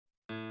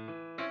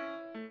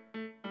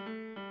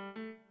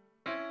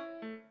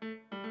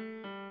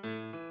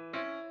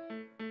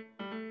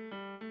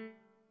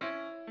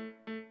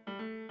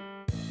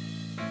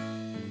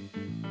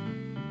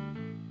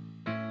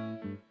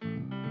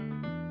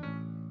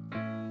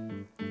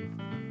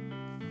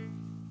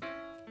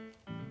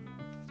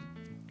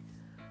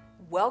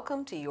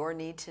Welcome to Your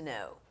Need to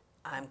Know.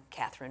 I'm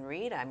Catherine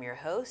Reed, I'm your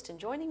host, and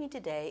joining me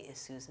today is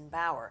Susan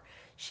Bauer.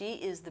 She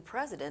is the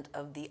president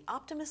of the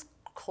Optimist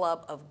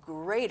Club of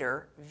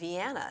Greater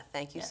Vienna.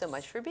 Thank you so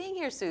much for being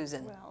here,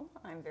 Susan. Well,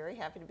 I'm very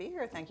happy to be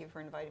here. Thank you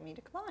for inviting me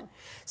to come on.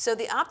 So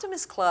the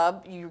Optimist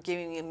Club, you're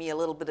giving me a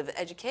little bit of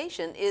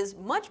education, is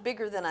much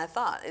bigger than I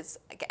thought. It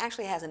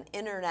actually has an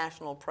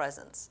international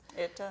presence.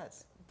 It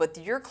does. But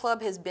your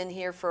club has been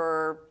here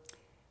for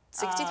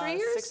 63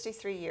 years?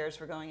 63 years.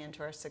 We're going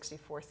into our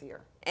 64th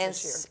year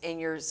this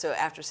year. And so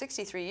after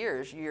 63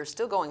 years, you're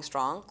still going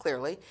strong,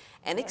 clearly,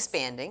 and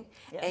expanding.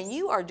 Yes. And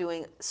you are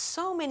doing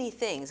so many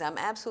things. I'm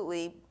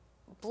absolutely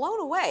blown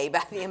away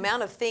by the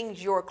amount of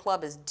things your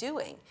club is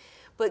doing.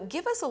 But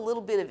give us a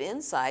little bit of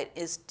insight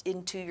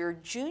into your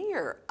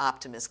Junior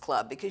Optimist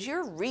Club, because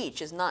your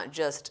reach is not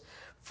just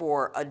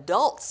for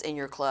adults in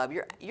your club.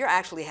 You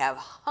actually have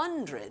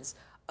hundreds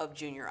of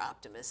junior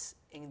optimists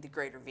in the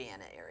Greater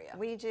Vienna area.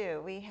 We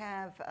do. We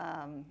have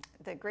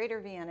the Greater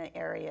Vienna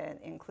area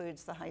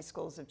includes the high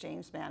schools of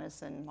James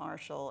Madison,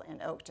 Marshall,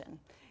 and Oakton,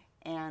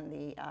 and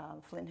the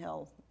Flint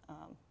Hill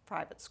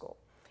private school.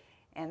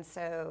 And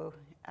so,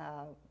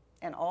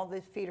 and all the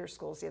feeder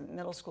schools, the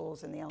middle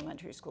schools and the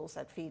elementary schools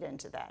that feed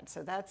into that.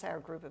 So that's our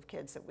group of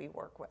kids that we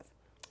work with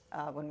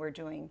when we're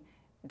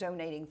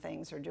donating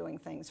things or doing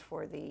things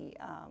for the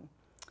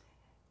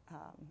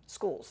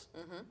schools.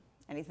 Mm-hmm.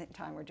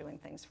 Anytime we're doing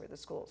things for the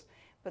schools.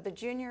 But the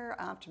Junior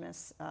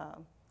Optimist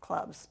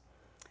clubs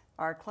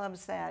are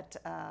clubs that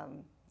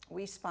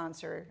we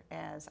sponsor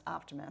as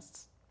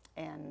optimists,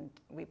 and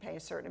we pay a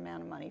certain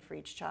amount of money for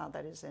each child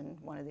that is in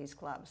one of these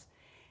clubs.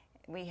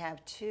 We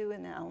have 2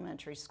 in the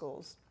elementary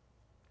schools.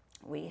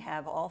 We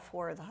have all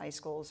 4 of the high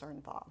schools are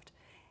involved.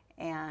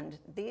 And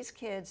these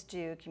kids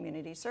do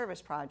community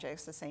service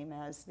projects the same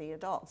as the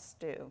adults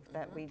do,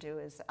 that we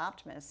do as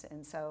optimists.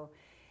 And so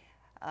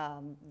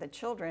the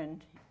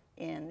children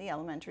in the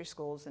elementary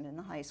schools and in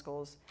the high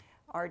schools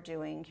are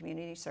doing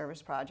community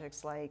service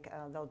projects like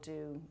they'll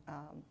do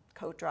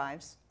coat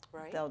drives,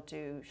 they'll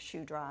do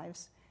shoe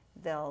drives,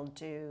 they'll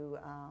do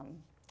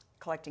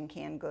collecting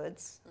canned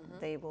goods,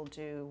 they will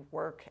do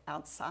work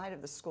outside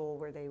of the school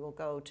where they will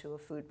go to a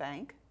food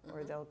bank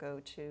or they'll go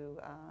to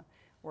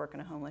work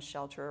in a homeless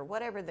shelter or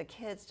whatever the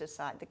kids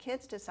decide. The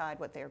kids decide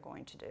what they're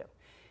going to do.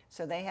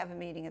 So they have a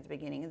meeting at the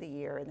beginning of the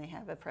year and they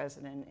have a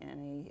president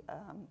and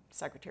a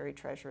secretary,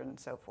 treasurer, and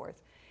so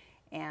forth.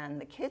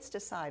 And the kids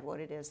decide what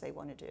it is they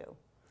want to do.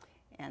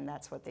 And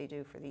that's what they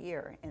do for the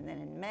year. And then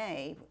in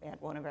May,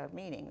 at one of our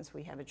meetings,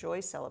 we have a joy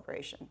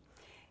celebration.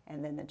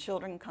 And then the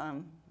children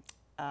come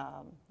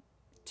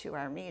to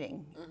our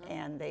meeting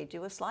and they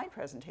do a slide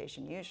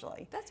presentation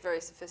usually. That's very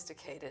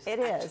sophisticated. It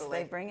is.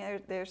 They bring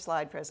their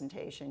slide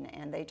presentation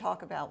and they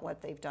talk about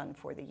what they've done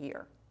for the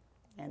year.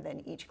 And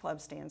then each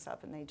club stands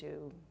up and they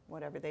do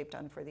whatever they've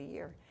done for the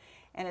year.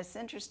 And it's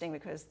interesting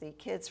because the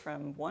kids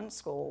from one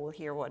school will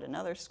hear what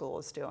another school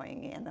is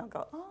doing and they'll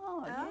go,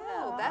 oh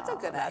yeah, that's a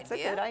good idea. That's a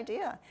good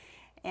idea.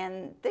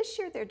 And this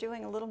year they're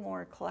doing a little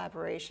more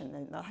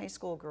collaboration. The high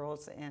school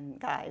girls and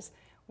guys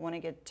want to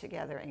get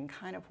together and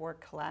kind of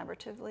work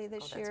collaboratively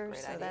this year.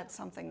 So that's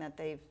something that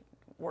they've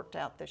worked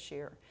out this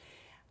year.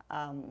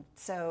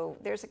 So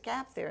there's a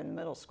gap there in the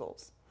middle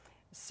schools.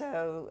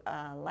 So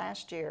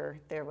last year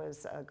there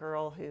was a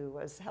girl who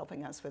was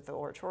helping us with the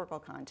oratorical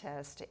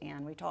contest,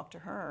 and we talked to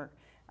her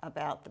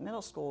about the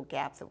middle school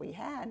gap that we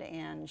had,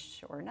 and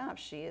sure enough,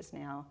 she is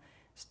now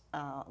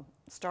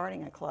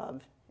starting a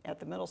club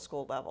at the middle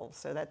school level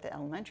so that the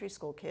elementary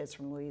school kids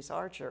from Louise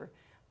Archer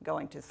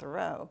going to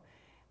Thoreau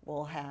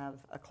will have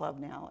a club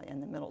now in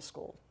the middle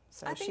school.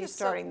 So she's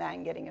starting that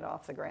and getting it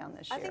off the ground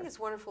this year. I think it's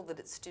wonderful that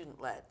it's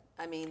student-led.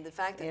 I mean, the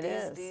fact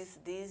that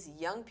these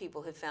young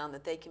people have found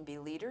that they can be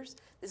leaders,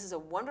 this is a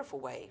wonderful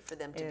way for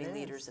them to be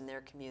leaders in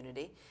their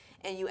community.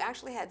 And you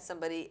actually had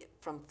somebody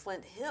from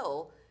Flint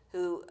Hill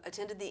who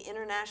attended the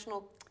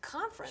international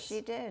conference.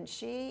 She did.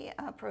 She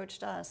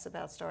approached us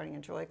about starting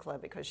a Joy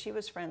Club because she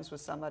was friends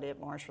with somebody at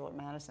Marshall or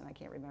Madison, I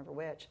can't remember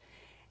which,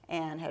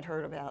 and had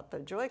heard about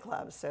the Joy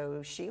Club.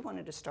 So she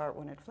wanted to start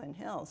one at Flint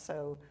Hill.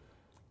 So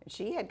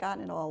she had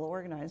gotten it all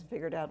organized,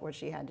 figured out what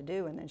she had to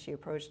do, and then she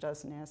approached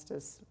us and asked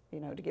us,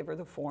 to give her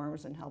the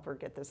forms and help her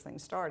get this thing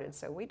started.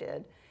 So we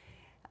did.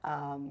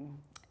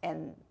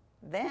 And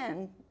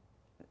then,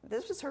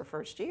 this was her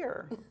first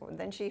year.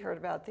 Then she heard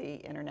about the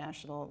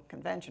international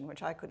convention,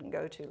 which I couldn't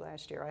go to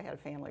last year. I had a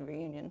family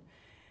reunion,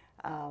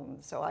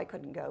 so I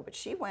couldn't go. But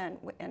she went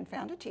and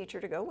found a teacher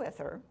to go with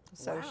her.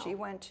 So she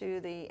went to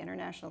the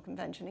international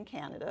convention in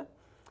Canada.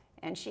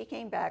 And she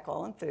came back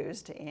all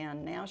enthused,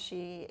 and now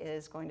she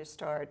is going to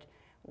start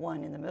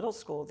one in the middle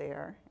school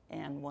there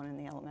and one in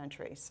the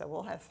elementary. So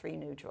we'll have 3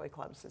 new Joy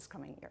Clubs this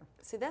coming year.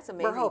 See, that's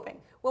amazing. We're hoping.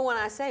 Well,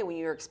 when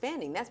you're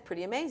expanding, that's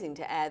pretty amazing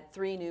to add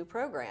 3 new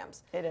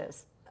programs. It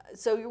is.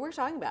 So we're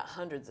talking about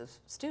hundreds of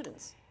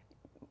students.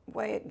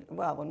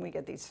 Well, when we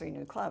get these 3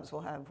 new clubs, we'll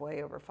have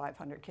way over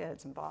 500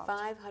 kids involved.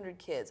 500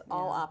 kids,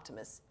 all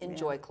optimists in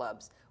Joy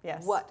Clubs.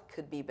 Yes. What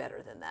could be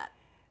better than that?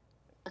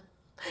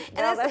 And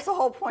Well, that's the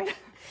whole point.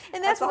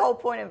 And That's the whole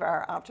point of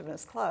our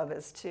Optimist Club,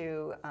 is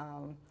to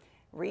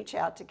reach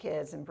out to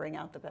kids and bring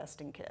out the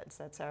best in kids.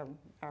 That's our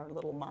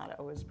little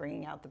motto, is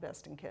bringing out the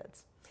best in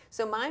kids.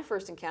 So my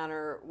first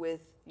encounter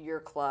with your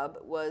club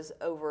was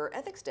over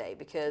Ethics Day,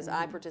 because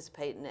I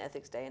participate in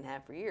Ethics Day and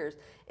have for years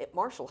at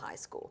Marshall High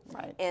School.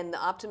 Right. And the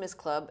Optimist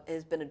Club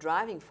has been a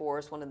driving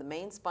force, one of the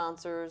main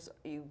sponsors.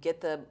 You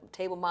get the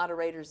table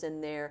moderators in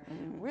there,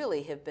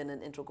 really have been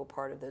an integral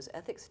part of those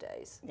Ethics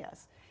Days.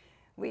 Yes.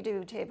 We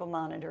do table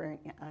monitoring,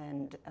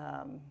 and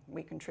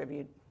we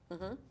contribute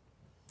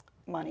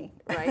money.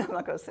 Right. I'm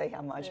not going to say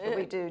how much, but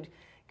we do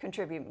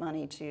contribute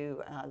money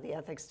to the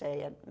Ethics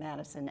Day at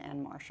Madison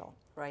and Marshall.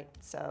 Right.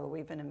 So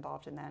we've been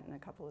involved in that in a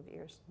couple of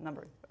years,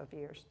 number of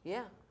years.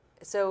 Yeah.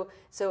 So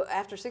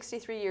after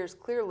 63 years,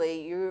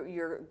 clearly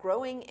you're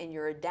growing and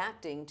you're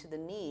adapting to the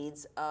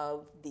needs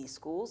of these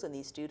schools and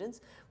these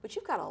students, but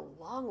you've got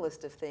a long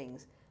list of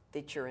things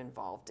that you're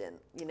involved in.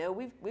 You know,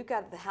 we've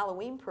got the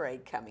Halloween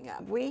parade coming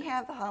up. We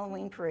have the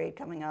Halloween parade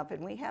coming up,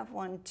 and we have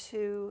won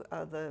 2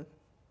 of the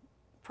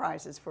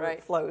prizes for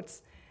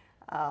floats.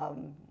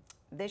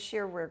 This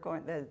year we're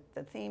going,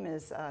 the theme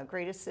is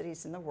greatest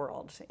cities in the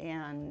world,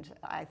 and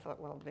I thought,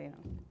 well, you know,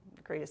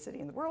 the greatest city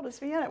in the world is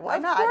Vienna. Why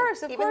not? Of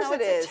course Even though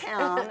it it's is. a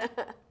town,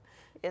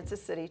 it's a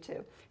city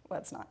too. Well,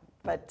 it's not,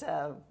 but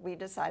we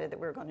decided that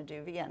we were going to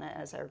do Vienna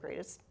as our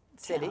greatest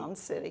city.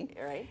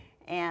 Right.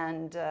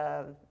 And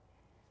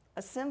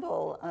a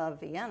symbol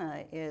of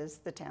Vienna is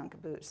the town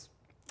caboose,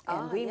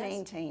 and we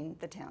maintain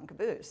the town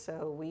caboose.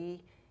 So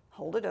we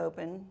hold it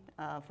open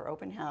for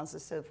open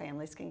houses, so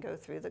families can go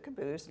through the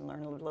caboose and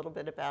learn a little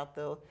bit about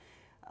the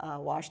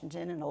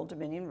Washington and Old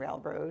Dominion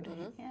Railroad,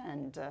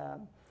 and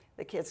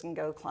the kids can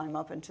go climb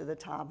up into the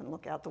top and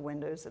look out the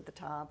windows at the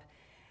top.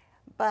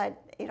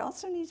 But it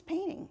also needs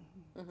painting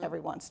every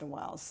once in a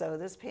while. So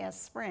this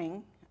past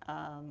spring,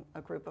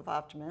 a group of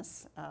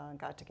optimists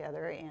got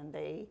together, and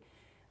they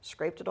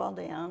scraped it all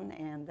down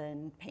and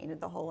then painted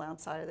the whole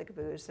outside of the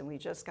caboose, and we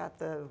just got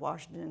the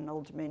Washington and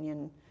Old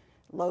Dominion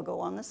logo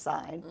on the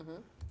side.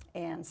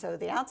 And so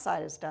the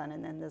outside is done,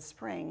 and then this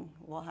spring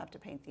we'll have to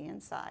paint the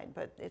inside.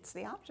 But it's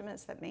the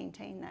optimists that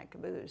maintain that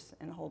caboose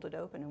and hold it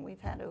open, and we've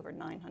had over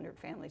 900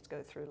 families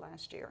go through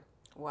last year.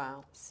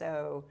 Wow.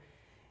 So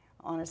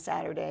on a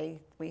Saturday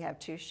we have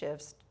 2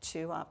 shifts,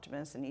 2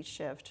 optimists in each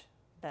shift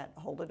that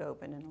hold it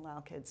open and allow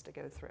kids to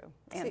go through,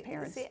 and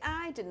parents. See,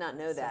 I did not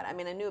know that. I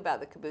mean, I knew about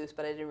the caboose,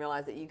 but I didn't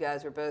realize that you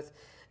guys were both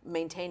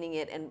maintaining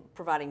it and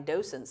providing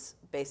docents,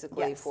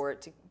 basically, for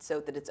it so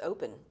that it's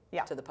open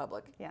to the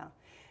public. Yeah.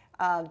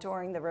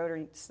 During the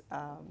Rotary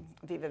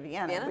Viva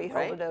Vienna, we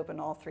hold it open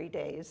all 3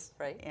 days.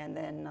 Right. And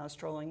then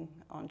Strolling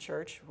on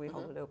Church, we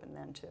hold it open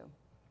then too.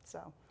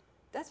 So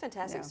that's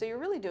fantastic. Yeah. So you're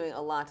really doing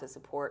a lot to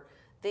support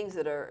things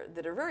that are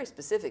very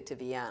specific to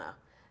Vienna.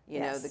 You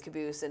know, the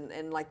caboose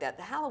and like that.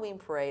 The Halloween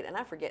parade, and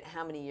I forget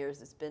how many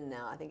years it's been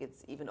now. I think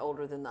it's even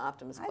older than the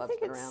Optimist Club's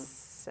been around.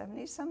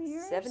 70-some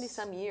years.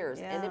 70-some years.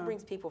 Yeah. And it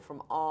brings people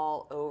from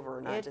all over,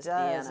 not just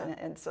Vienna. Vienna.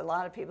 And it's a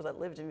lot of people that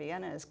lived in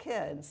Vienna as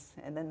kids,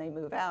 and then they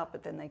move out,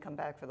 but then they come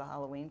back for the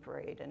Halloween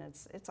parade, and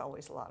it's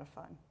always a lot of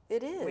fun.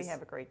 It is. We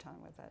have a great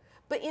time with it.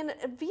 But in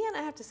Vienna,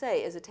 I have to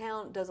say, as a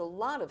town, does a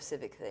lot of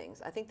civic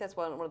things. I think that's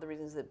one of the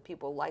reasons that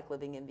people like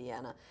living in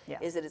Vienna,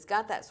 is that it's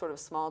got that sort of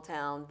small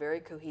town, very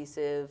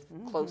cohesive,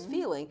 close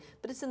feeling,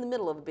 but it's in the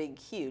middle of a big,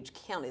 huge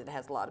county that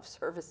has a lot of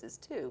services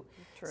too.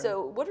 True.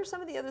 So what are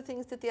some of the other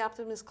things that the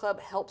Optimist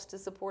Club helps to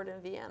support in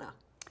Vienna?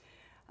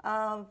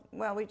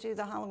 Well, we do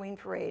the Halloween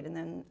parade, and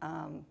then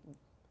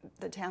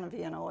the town of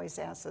Vienna always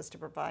asks us to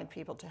provide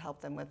people to help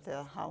them with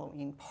the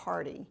Halloween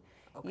party.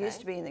 Okay. Used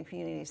to be in the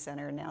community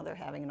center, and now they're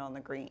having it on the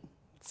green.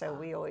 So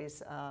we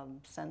always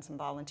send some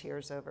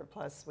volunteers over,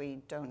 plus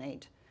we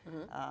donate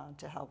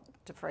to help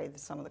defray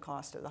some of the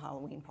cost of the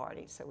Halloween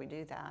party. So we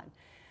do that.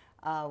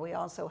 We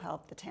also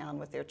help the town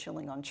with their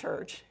Chilling on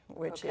Church,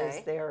 which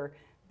is their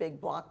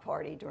big block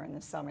party during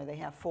the summer. They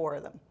have 4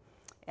 of them.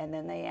 And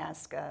then they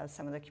ask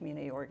some of the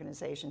community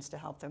organizations to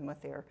help them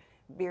with their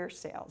beer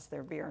sales,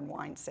 their beer and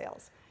wine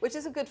sales. Which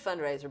is a good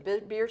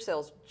fundraiser. Beer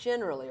sales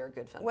generally are a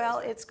good fundraiser. Well,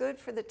 it's good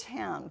for the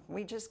town.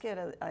 We just get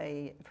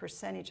a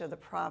percentage of the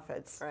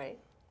profits,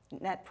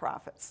 net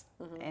profits.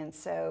 And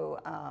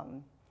so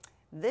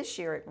this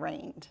year it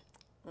rained.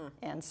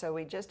 And so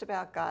we just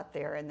about got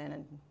there, and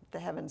then the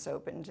heavens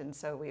opened, and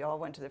so we all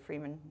went to the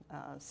Freeman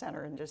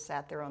Center and just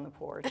sat there on the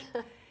porch.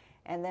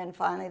 And then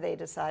finally they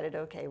decided,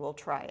 okay, we'll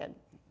try it.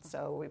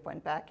 So we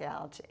went back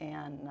out,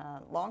 and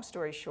long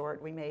story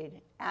short, we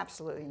made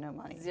absolutely no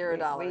money.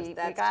 $0. We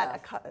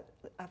got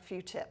a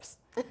few tips.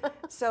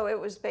 So it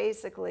was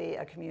basically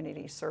a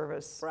community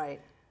service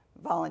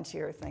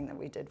volunteer thing that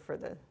we did for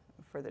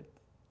the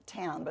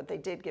town, but they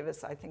did give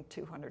us, I think,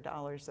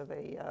 $200 of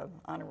a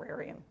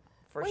honorarium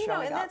for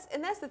showing up.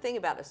 And that's the thing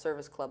about a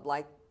service club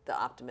like the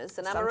Optimist,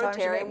 and sometimes I'm a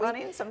Rotarian. You make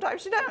money, and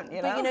sometimes you don't.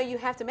 But you know, you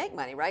have to make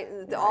money, right?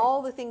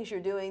 All the things you're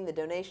doing, the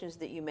donations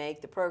that you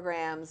make, the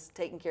programs,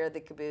 taking care of the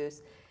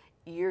caboose,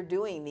 you're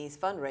doing these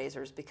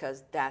fundraisers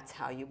because that's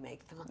how you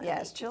make the money.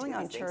 Yes, Chilling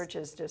on Church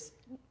is just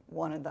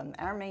one of them.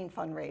 Our main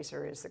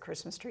fundraiser is the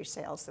Christmas tree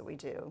sales that we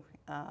do,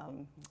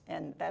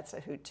 and that's a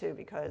hoot too,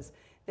 because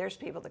there's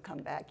people that come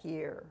back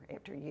year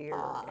after year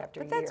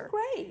after year. But that's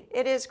great.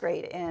 It is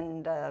great,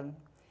 and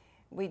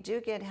we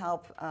do get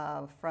help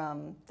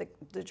from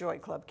the Joy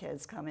Club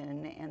kids come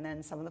in, and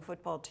then some of the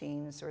football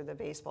teams or the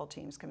baseball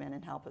teams come in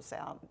and help us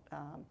out.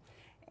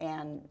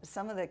 And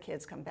some of the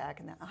kids come back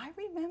and I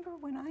remember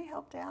when I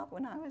helped out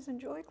when I was in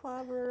Joy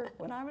Club, or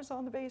when I was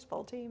on the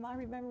baseball team, I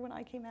remember when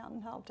I came out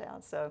and helped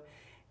out. So,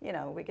 you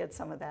know, we get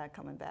some of that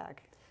coming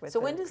back. So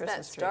when does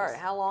that start?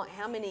 How long?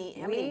 How many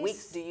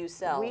weeks do you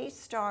sell? We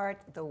start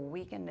the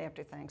weekend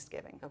after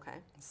Thanksgiving. Okay.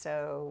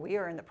 So we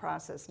are in the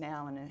process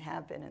now, and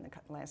have been in the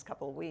last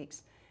couple of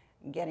weeks,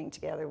 getting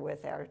together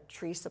with our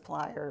tree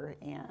supplier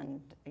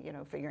and, you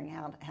know, figuring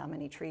out how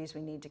many trees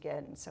we need to get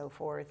and so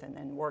forth, and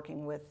then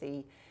working with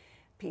the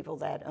people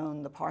that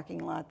own the parking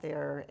lot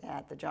there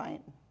at the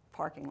giant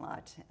parking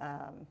lot.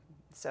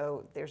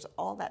 So there's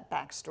all that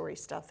backstory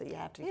stuff that you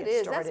have to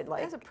get started.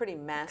 That's a pretty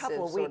massive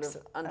couple of weeks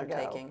sort of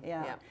undertaking. Ago.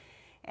 Yeah.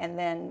 And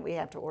then we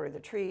have to order the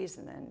trees,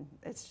 and then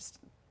it's just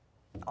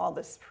all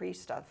this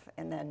pre-stuff.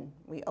 And then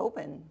we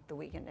open the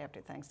weekend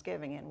after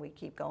Thanksgiving, and we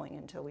keep going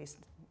until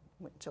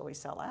we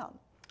sell out.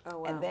 Oh,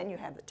 wow. And then you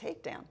have the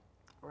takedown.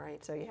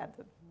 Right. So you have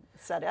the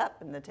set up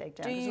and the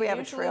takedown. Do you we have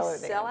a trailer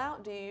usually sell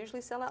out? Do you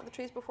usually sell out the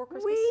trees before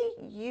Christmas?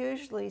 We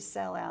usually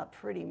sell out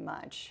pretty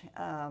much.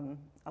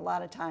 A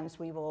lot of times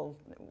we will,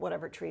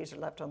 whatever trees are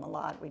left on the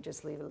lot, we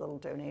just leave a little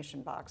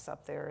donation box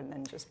up there, and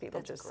then just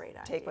people just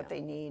take what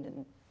they need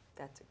and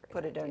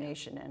put a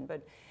donation in.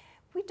 But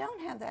we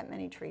don't have that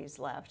many trees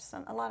left.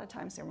 A lot of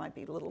times there might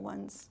be little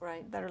ones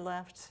that are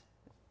left,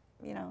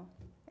 you know.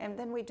 And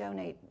then we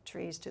donate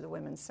trees to the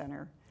Women's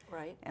Center.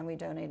 Right. And we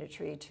donate a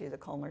tree to the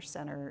Colmer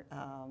Center,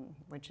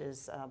 which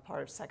is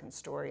part of Second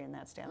Story, and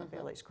that's down at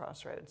Bailey's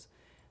Crossroads.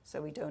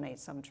 So we donate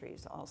some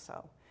trees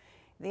also.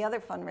 The other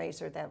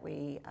fundraiser that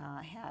we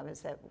have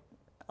is that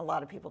a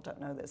lot of people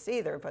don't know this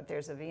either, but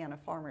there's a Vienna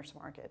Farmers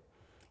Market,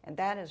 and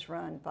that is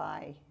run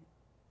by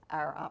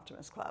our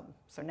Optimist Club.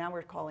 So now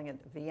we're calling it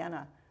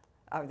Vienna,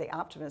 or the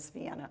Optimist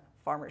Vienna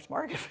Farmers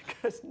Market,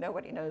 because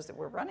nobody knows that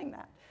we're running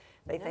that.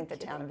 They think the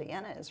town of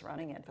Vienna is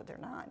running it, but they're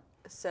not.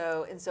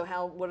 So,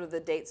 what are the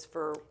dates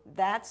for?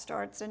 That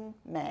starts in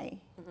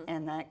May,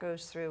 and that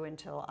goes through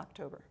until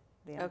October,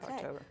 the end of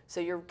October. So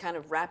you're kind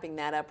of wrapping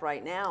that up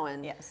right now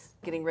and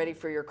getting ready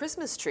for your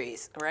Christmas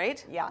trees,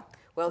 right? Yeah.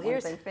 Well,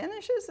 one thing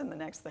finishes and the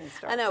next thing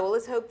starts. I know. Well,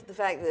 let's hope that the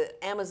fact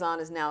that Amazon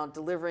is now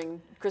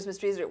delivering Christmas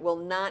trees will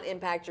not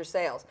impact your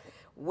sales.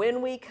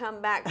 When we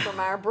come back from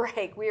our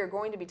break, we are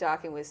going to be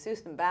talking with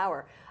Susan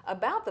Bauer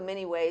about the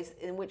many ways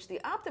in which the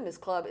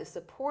Optimist Club is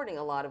supporting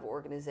a lot of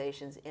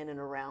organizations in and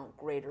around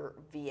Greater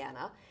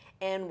Vienna,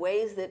 and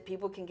ways that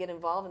people can get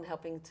involved in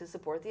helping to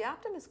support the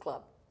Optimist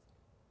Club.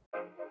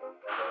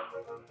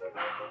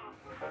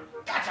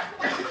 Gotcha.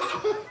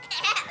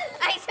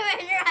 I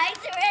surrender, I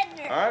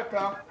surrender. All right,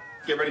 pal.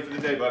 Get ready for the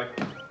day, buddy.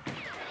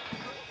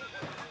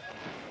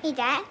 Hey,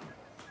 Dad.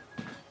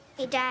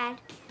 Hey, Dad.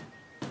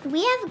 Do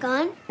we have a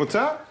gun? What's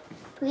that?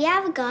 Do we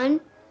have a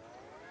gun?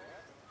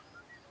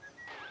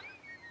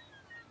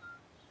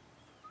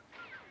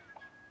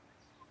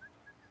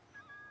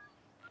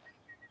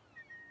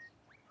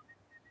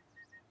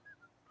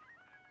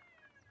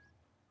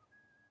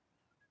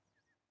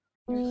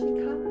 Here she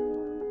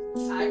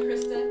comes. I,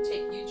 Krista,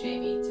 take you,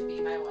 Jamie, to be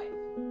my wife.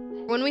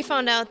 When we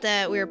found out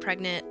that we were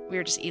pregnant, we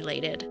were just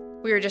elated.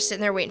 We were just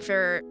sitting there waiting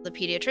for the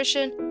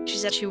pediatrician. She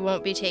said she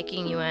won't be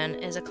taking you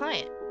in as a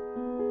client.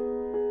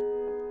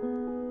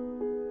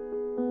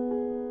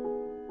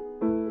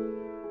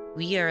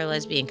 We are a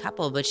lesbian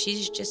couple, but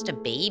she's just a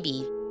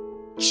baby.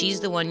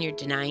 She's the one you're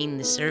denying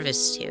the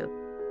service to.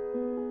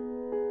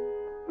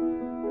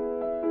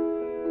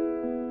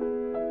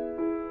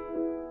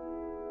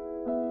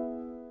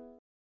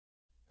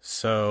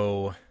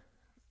 So,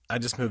 I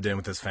just moved in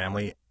with this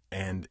family,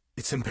 and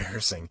it's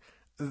embarrassing.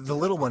 The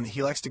little one,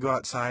 he likes to go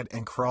outside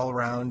and crawl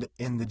around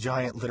in the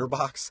giant litter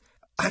box.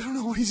 I don't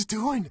know what he's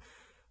doing.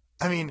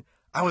 I mean,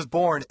 I was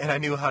born and I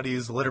knew how to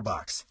use the litter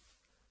box.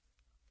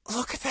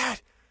 Look at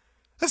that.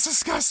 That's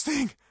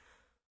disgusting.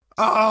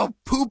 Oh,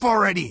 poop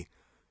already.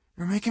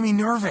 You're making me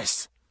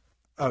nervous.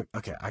 Oh,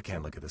 okay, I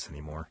can't look at this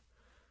anymore.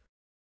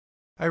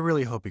 I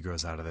really hope he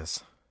grows out of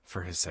this,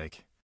 for his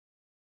sake.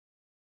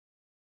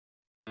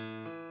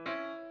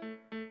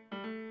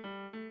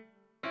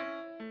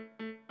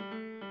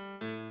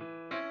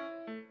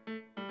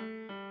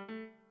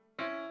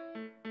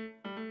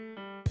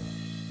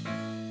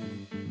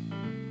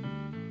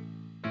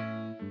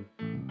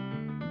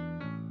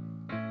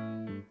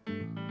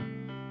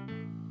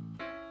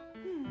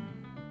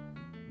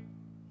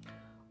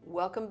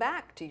 Welcome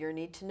back to Your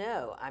Need to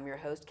Know. I'm your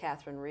host,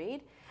 Catherine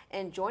Reed,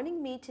 and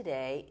joining me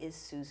today is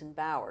Susan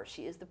Bauer.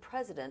 She is the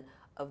president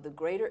of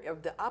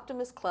the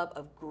Optimist Club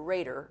of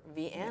Greater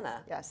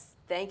Vienna. Yes.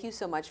 Thank you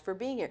so much for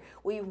being here.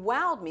 Well, you've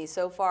wowed me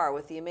so far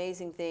with the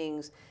amazing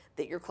things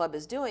that your club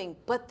is doing,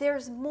 but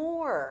there's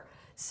more.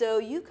 So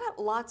you've got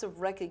lots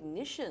of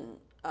recognition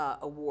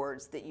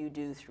awards that you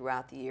do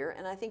throughout the year,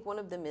 and I think one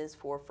of them is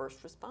for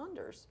first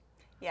responders.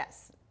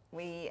 Yes,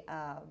 we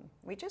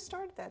just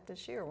started that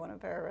this year. One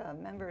of our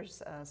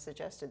members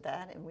suggested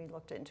that, and we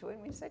looked into it,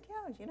 and we said,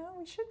 yeah, you know,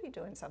 we should be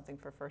doing something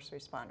for first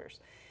responders.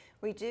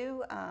 We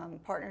do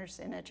Partners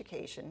in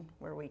Education,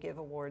 where we give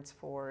awards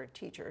for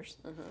teachers,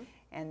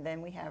 and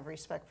then we have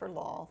Respect for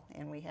Law,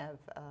 and we have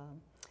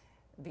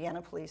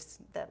Vienna Police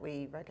that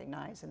we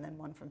recognize, and then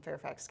one from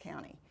Fairfax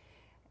County.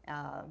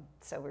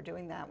 So we're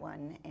doing that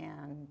one,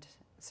 and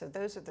so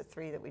those are the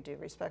three that we do: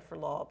 Respect for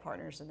Law,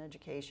 Partners in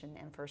Education,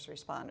 and First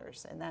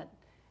Responders, and that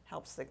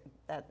helps.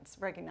 That's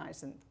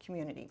recognizing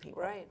community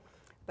people. Right.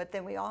 But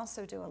then we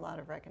also do a lot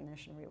of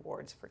recognition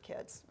rewards for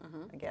kids.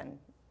 Again,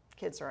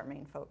 kids are our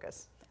main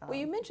focus. Well,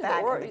 you mentioned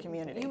the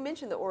community. You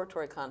mentioned the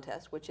oratory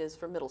contest, which is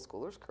for middle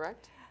schoolers,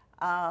 correct?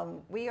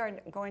 We are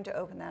going to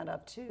open that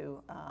up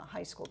to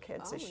high school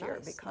kids this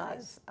year,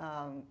 because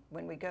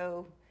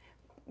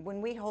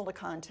when we hold a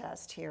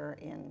contest here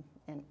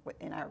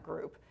in our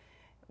group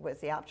with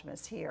the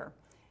Optimists here,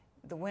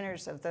 the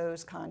winners of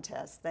those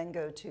contests then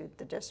go to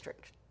the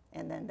district,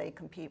 and then they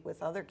compete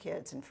with other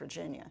kids in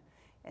Virginia.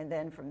 And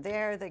then from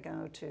there, they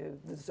go to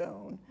the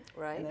zone.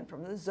 Right. And then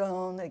from the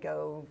zone, they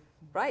go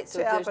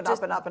so up and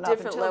up and up and up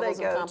different until they levels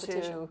of go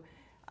competition. to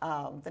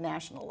the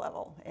national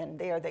level. And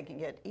there they can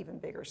get even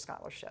bigger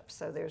scholarships.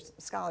 So there's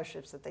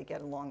scholarships that they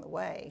get along the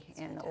way.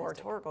 In the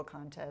oratorical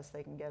contest,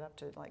 they can get up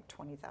to like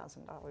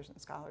 $20,000 in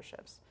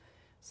scholarships.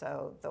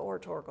 So the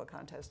oratorical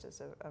contest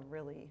is a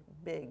really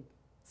big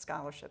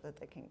scholarship that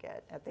they can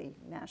get at the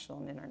national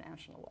and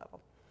international level.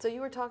 So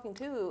you were talking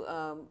too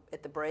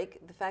at the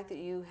break, the fact that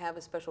you have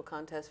a special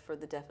contest for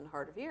the deaf and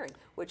hard of hearing,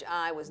 which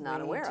I was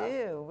not aware of. We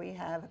do. We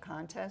have a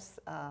contest.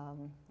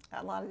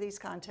 A lot of these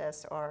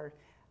contests are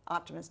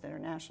Optimist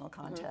International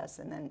contests,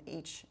 and then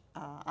each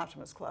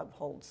Optimist Club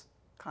holds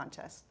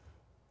contests.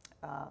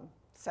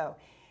 So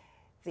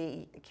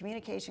the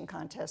communication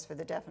contest for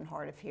the deaf and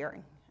hard of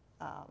hearing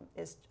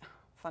is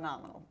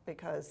phenomenal,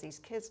 because these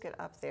kids get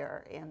up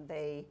there and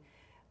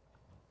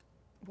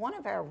one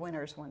of our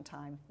winners one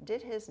time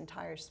did his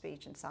entire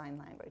speech in sign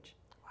language.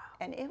 Wow.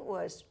 And it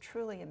was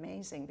truly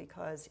amazing,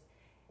 because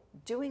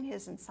doing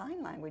his in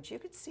sign language, you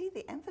could see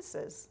the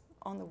emphasis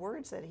on the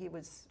words that he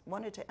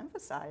wanted to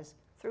emphasize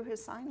through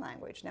his sign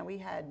language. Now, we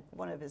had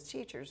one of his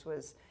teachers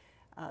was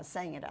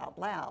saying it out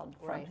loud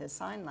from his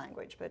sign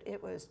language, but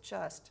it was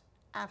just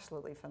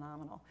absolutely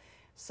phenomenal.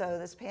 So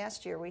this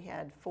past year, we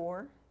had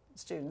 4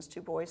 students,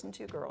 2 boys and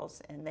 2 girls,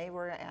 and they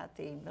were at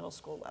the middle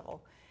school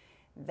level.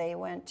 They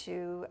went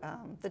to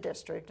the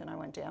district, and I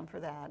went down for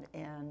that,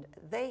 and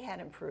they had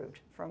improved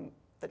from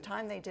the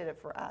time they did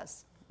it for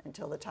us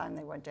until the time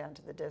they went down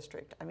to the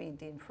district. I mean,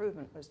 the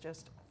improvement was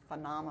just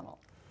phenomenal.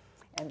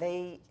 And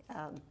they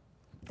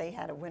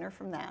had a winner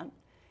from that,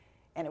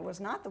 and it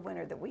was not the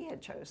winner that we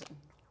had chosen.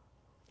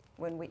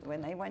 When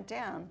they went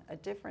down, a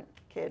different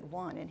kid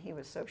won, and he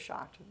was so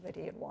shocked that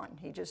he had won.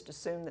 He just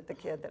assumed that the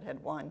kid that had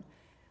won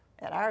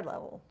at our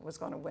level was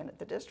going to win at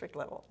the district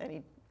level,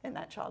 and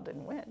that child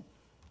didn't win.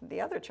 The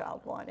other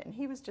child won, and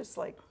he was just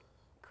like,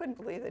 couldn't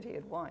believe that he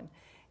had won.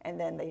 And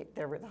then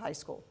there were the high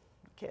school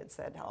kids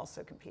that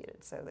also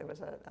competed. So there was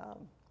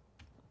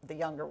the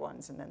younger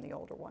ones, and then the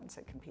older ones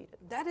that competed.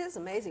 That is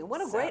amazing. What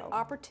a great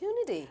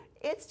opportunity.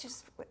 It's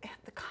just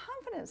the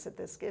confidence that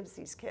this gives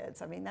these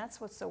kids. I mean,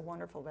 that's what's so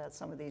wonderful about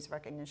some of these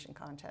recognition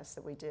contests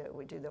that we do.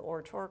 We do the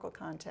oratorical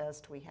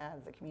contest, we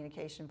have the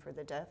communication for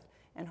the deaf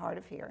and hard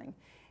of hearing,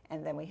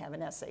 and then we have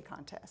an essay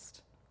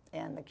contest.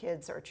 And the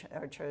kids are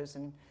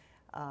chosen.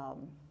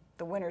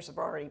 The winners have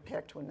already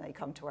picked when they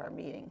come to our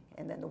meeting,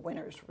 and then the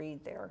winners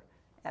read their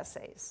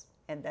essays.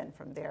 And then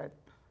from there,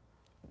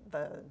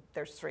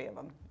 there's 3 of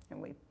them, and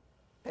we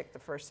pick the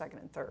first, second,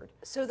 and third.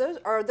 So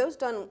are those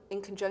done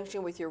in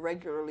conjunction with your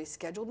regularly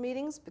scheduled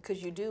meetings?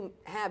 Because you do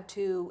have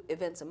 2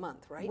 events a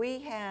month, right? We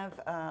have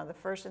the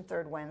first and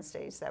third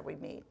Wednesdays that we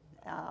meet.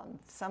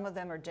 Some of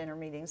them are dinner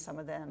meetings, some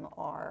of them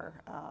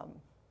are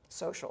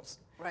socials.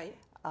 Right.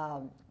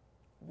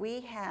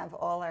 We have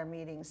all our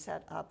meetings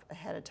set up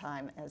ahead of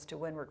time as to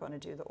when we're going to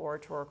do the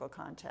oratorical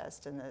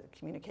contest and the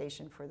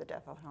communication for the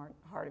deaf and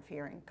hard of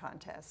hearing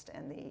contest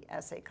and the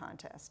essay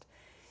contest.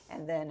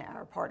 And then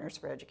our Partners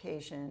for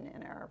Education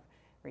and our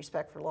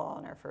Respect for Law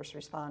and our First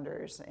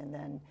Responders, and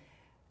then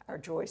our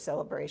Joy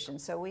Celebration.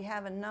 So we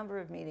have a number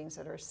of meetings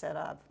that are set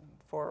up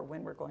for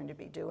when we're going to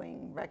be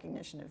doing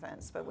recognition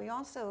events. But we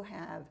also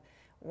have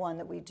one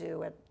that we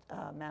do at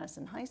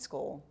Madison High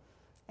School,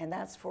 and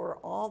that's for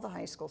all the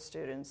high school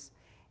students.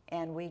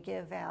 And we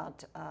give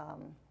out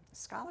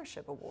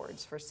scholarship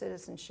awards for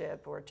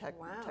citizenship or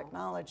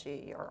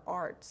technology or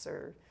arts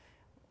or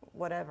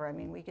whatever. I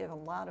mean, we give a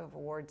lot of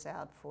awards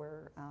out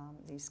for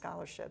these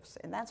scholarships,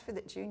 and that's for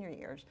the junior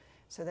years,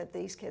 so that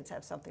these kids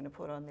have something to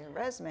put on their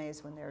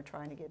resumes when they're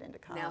trying to get into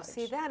college. Now,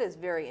 see, that is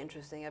very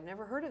interesting. I've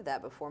never heard of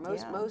that before.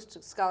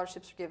 Most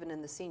scholarships are given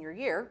in the senior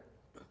year,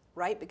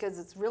 right? Because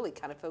it's really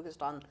kind of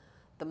focused on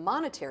the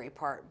monetary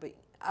part. But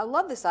I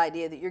love this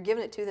idea that you're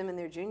giving it to them in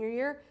their junior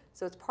year,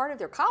 so it's part of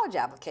their college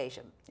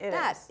application.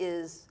 That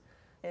is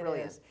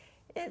brilliant.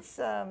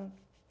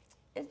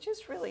 It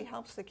just really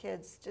helps the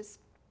kids just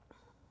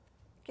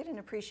get an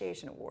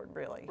appreciation award,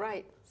 really.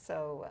 Right.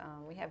 So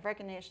we have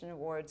recognition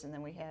awards, and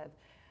then we have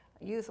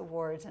youth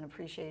awards and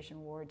appreciation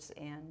awards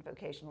and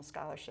vocational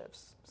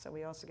scholarships. So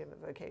we also give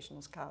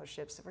vocational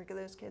scholarships for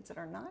those kids that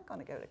are not going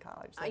to go to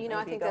college. They You know,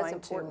 may I be think that's going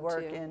important to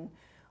work too. in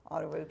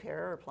auto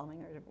repair or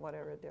plumbing or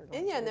whatever they're going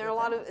And to yeah, do there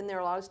are with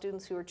a lot of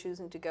students who are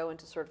choosing to go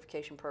into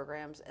certification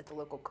programs at the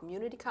local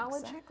community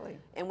college. Exactly.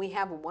 And we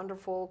have a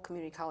wonderful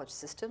community college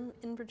system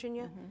in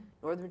Virginia.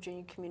 Northern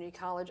Virginia Community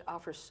College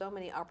offers so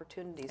many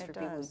opportunities It for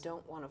people who does.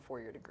 don't want a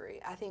four-year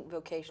degree. I think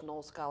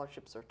vocational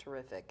scholarships are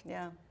terrific.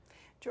 Yeah.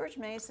 George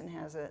Mason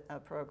has a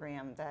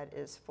program that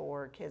is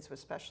for kids with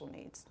special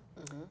needs,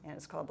 and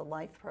it's called the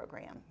Life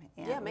Program.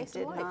 And Yeah, Mason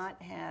we did Life.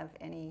 not have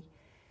any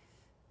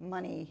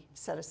money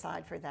set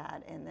aside for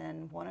that, and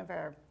then one of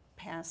our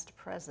past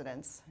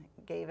presidents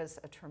gave us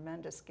a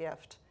tremendous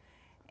gift,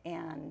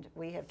 and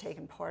we have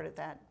taken part of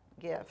that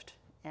gift,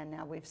 and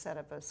now we've set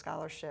up a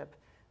scholarship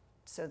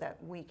so that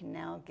we can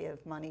now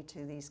give money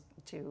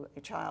to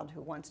a child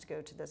who wants to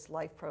go to this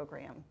Life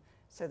Program.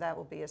 So that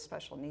will be a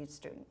special needs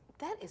student.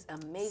 That is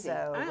amazing.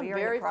 So I am we are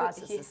in very the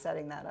process yeah. of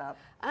setting that up.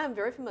 I'm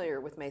very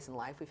familiar with Mason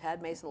Life. We've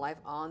had Mason Life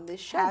on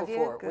this show Have you?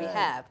 before. We Good,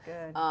 have.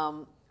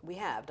 good. We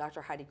have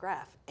Dr. Heidi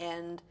Graff,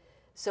 and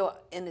so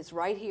it's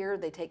right here.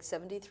 They take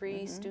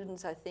 73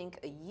 students, I think,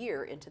 a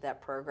year into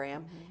that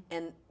program,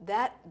 and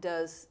that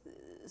does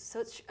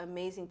such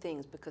amazing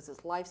things because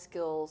it's life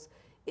skills.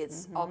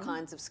 It's all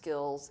kinds of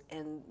skills,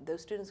 and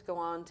those students go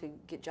on to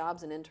get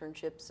jobs and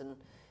internships, and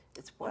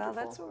it's wonderful.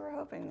 Well, that's what we're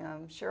hoping.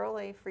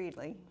 Cheryl A.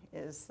 Friedley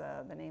is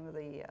the name of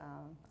the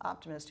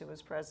Optimist who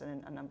was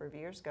president a number of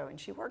years ago, and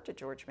she worked at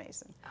George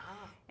Mason.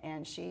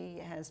 And she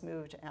has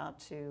moved out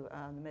to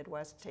the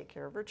Midwest to take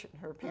care of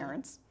her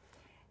parents.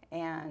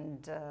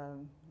 And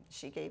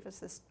she gave us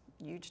this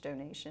huge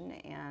donation,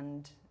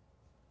 and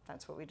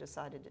that's what we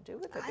decided to do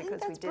with it I think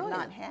because we that's did brilliant.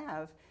 not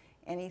have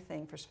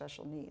anything for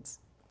special needs.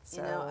 So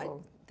You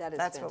know, that is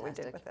that's fantastic. what we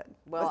did with it.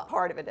 Well, with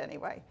part of it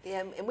anyway.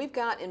 Yeah, and we've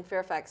got in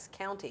Fairfax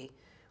County,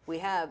 we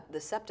have the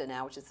SEPTA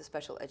now, which is the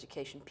Special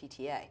Education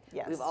PTA.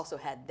 Yes. We've also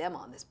had them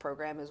on this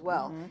program as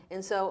well.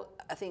 And so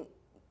I think,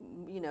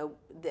 you know,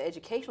 the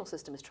educational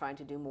system is trying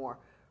to do more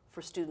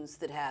for students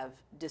that have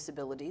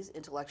disabilities,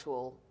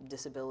 intellectual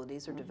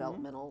disabilities or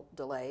developmental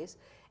delays.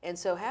 And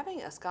so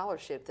having a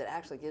scholarship that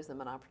actually gives them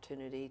an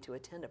opportunity to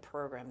attend a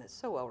program that's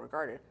so well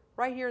regarded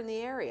right here in the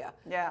area.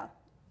 Yeah.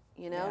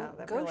 You know, Yeah,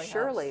 that go really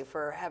Shirley helps.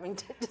 for having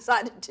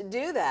decided to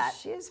do that.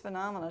 She is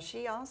phenomenal.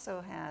 She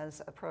also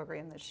has a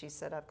program that she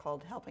set up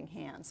called Helping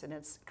Hands, and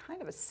it's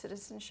kind of a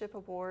citizenship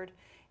award,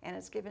 and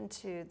it's given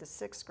to the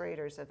 6th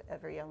graders of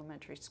every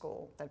elementary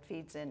school that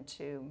feeds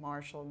into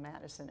Marshall,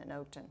 Madison, and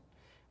Oakton.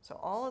 So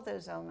all of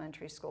those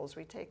elementary schools,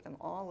 we take them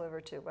all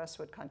over to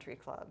Westwood Country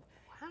Club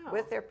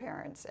with their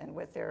parents and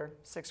with their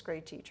 6th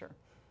grade teacher.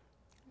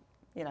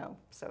 You know,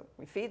 so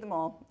we feed them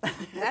all at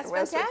That's the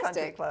Westwood Country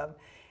fantastic. Club.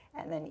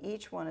 And then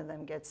each one of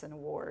them gets an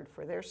award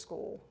for their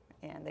school,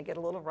 and they get a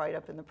little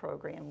write-up in the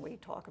program. We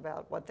talk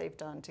about what they've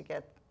done to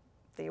get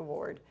the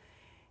award.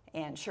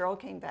 And Cheryl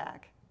came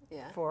back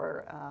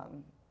for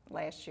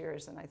last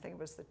year's, and I think it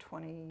was the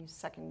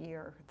 22nd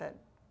year that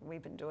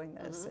we've been doing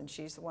this, and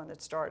she's the one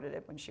that started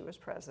it when she was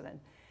president.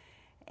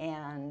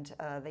 And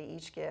they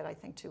each get, I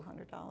think,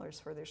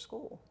 $200 for their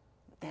school.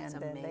 That's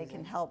and then they can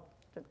amazing. help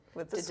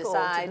with the To school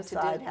decide to to do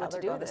decide how what to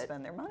they're do going to with it.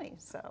 spend their money.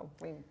 So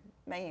we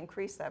may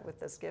increase that with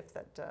this gift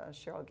that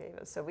Cheryl gave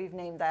us. So we've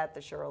named that the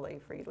Cheryl A.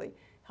 Friedley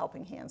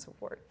Helping Hands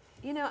Award.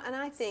 You know, and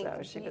I think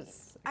So she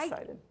was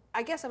excited.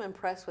 I guess I'm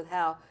impressed with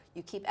how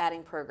you keep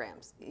adding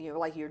programs. You're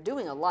like you're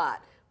doing a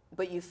lot,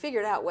 but you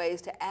figured out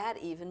ways to add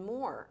even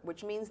more,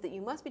 which means that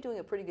you must be doing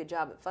a pretty good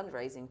job at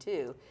fundraising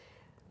too.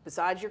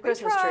 Besides your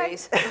Christmas tried.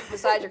 trees,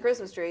 besides your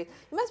Christmas tree,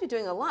 you must be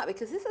doing a lot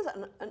because this is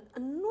an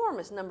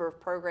enormous number of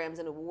programs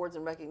and awards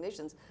and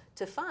recognitions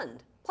to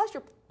fund. Plus,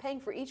 you're paying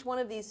for each one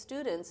of these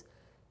students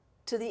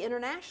to the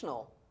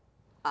international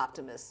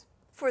Optimists.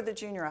 For the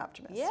junior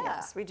optimists, Yeah,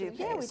 yes, we do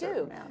pay yeah, a we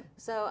certain do. amount.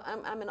 So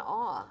I'm in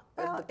awe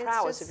Well, of the it's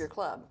prowess just- of your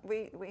club.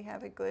 We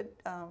have a good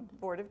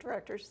board of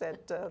directors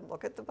that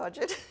look at the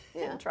budget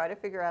Yeah. and try to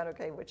figure out,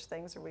 okay, which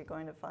things are we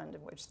going to fund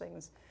and which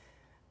things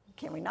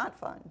can we not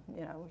fund?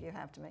 You know, you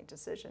have to make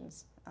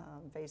decisions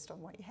based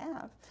on what you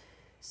have.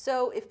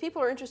 So if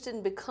people are interested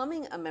in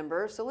becoming a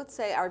member, so let's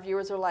say our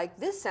viewers are like,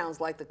 this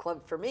sounds like the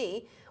club for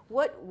me.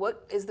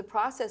 What is the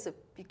process of,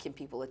 can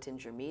people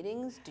attend your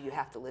meetings? Do you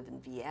have to live in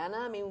Vienna?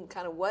 I mean,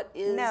 kind of what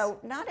is? No,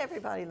 not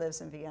everybody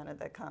lives in Vienna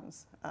that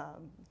comes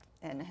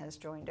and has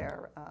joined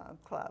our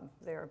club.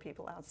 There are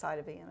people outside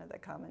of Vienna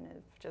that come and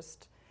have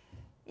just,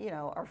 you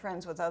know, are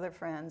friends with other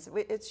friends.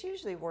 It's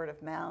usually word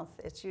of mouth.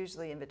 It's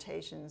usually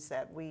invitations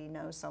that we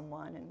know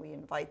someone and we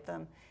invite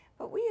them.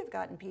 But we have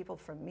gotten people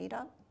from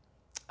Meetup.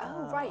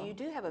 Oh, right, you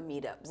do have a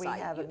meetup We site.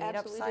 have a You meetup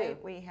absolutely site.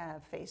 do. We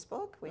have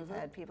Facebook. We've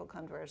had people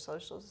come to our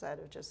socials that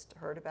have just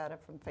heard about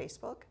it from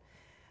Facebook.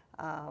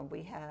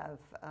 We have,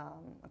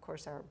 of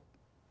course, our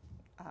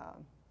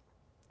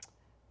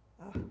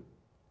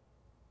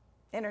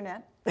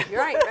Internet. You're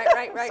right.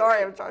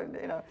 Sorry, I'm trying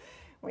to,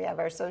 we have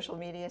our social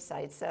media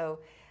site. So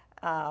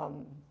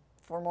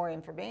for more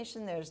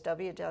information, there's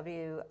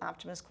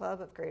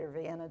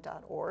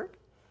www.optimistclubofgreatervienna.org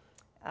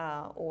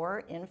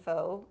or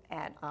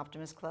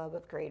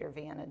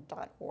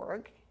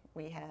info@optimistclubofgreatervienna.org.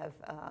 We have,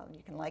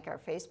 you can like our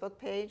Facebook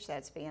page,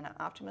 that's Vienna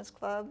Optimist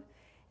Club,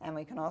 and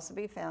we can also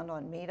be found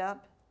on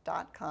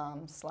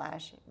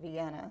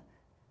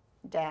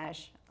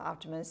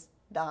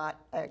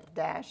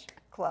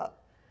meetup.com/Vienna-optimist-club.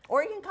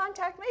 Or you can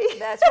contact me.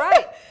 That's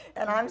right.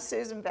 And I'm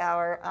Susan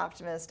Bauer,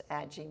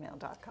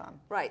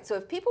 optimist@gmail.com. Right. So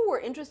if people were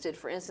interested,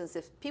 for instance,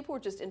 if people were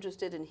just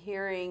interested in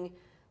hearing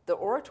the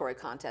oratory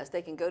contest,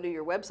 they can go to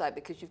your website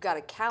because you've got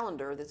a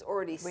calendar that's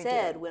already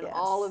said when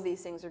all of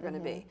these things are going to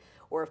be.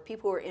 Or if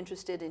people are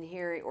interested in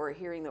hearing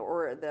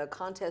the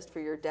contest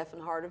for your deaf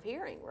and hard of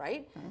hearing,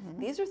 right?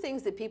 These are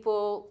things that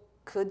people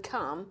could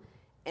come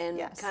and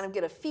kind of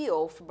get a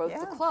feel for both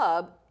the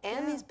club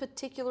and these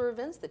particular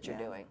events that you're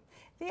doing.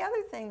 The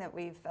other thing that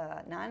we've,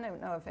 now I don't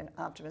know if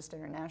Optimist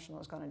International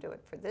is going to do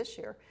it for this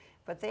year,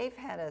 but they've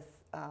had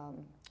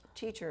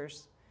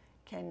teachers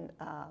can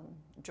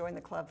join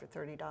the club for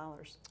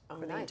 $30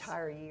 for the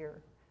entire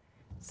year.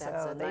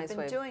 That's so a nice they've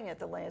way been doing it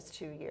the last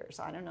 2 years.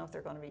 I don't know if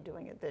they're going to be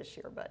doing it this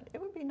year, but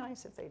it would be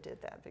nice if they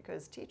did that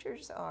because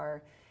teachers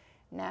are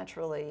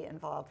naturally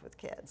involved with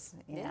kids.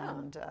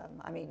 And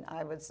I mean,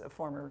 I was a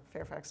former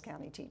Fairfax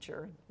County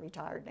teacher,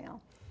 retired now,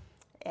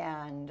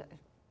 and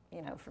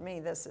for me,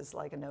 this is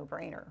like a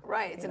no-brainer.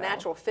 Right, it's a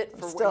natural fit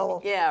for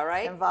still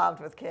right?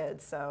 involved with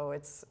kids, so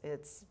it's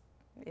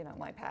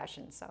my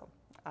passion. So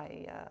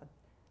I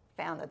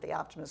found that the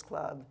Optimist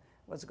Club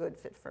was a good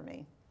fit for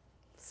me.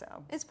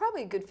 So it's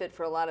probably a good fit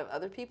for a lot of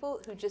other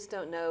people who just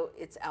don't know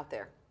it's out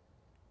there.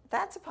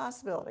 That's a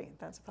possibility.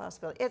 That's a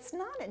possibility. It's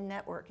not a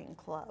networking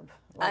club.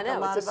 I know, a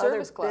lot it's a of other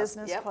service club.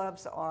 business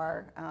clubs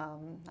are.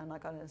 I'm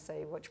not going to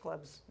say which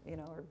clubs,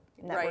 are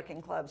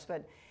networking clubs,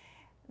 but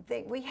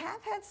we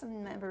have had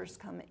some members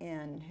come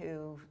in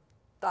who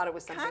thought it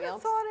was something else. Kind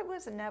of thought it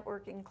was a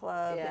networking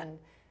club and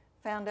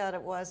found out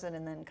it wasn't,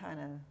 and then kind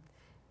of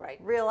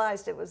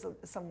realized it was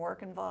some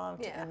work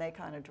involved, and they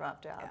kind of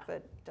dropped out.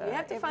 But you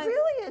have to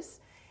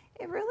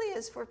it really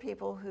is for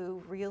people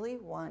who really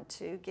want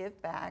to give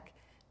back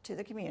to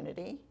the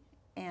community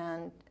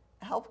and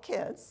help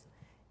kids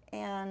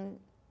and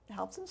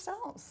help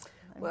themselves.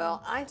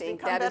 I think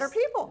become better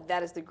people.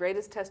 That is the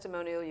greatest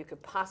testimonial you could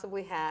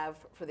possibly have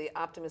for the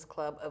Optimist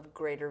Club of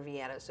Greater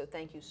Vienna. So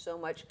thank you so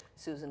much,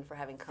 Susan, for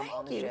having come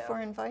on the show. Thank you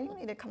for inviting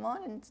me to come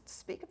on and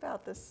speak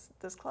about this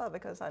club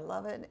because I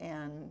love it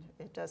and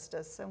it just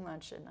does so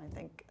much. And I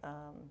think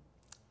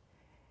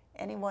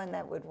anyone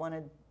that would want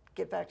to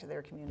give back to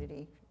their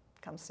community,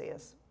 come see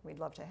us. We'd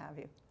love to have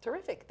you.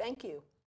 Terrific. Thank you.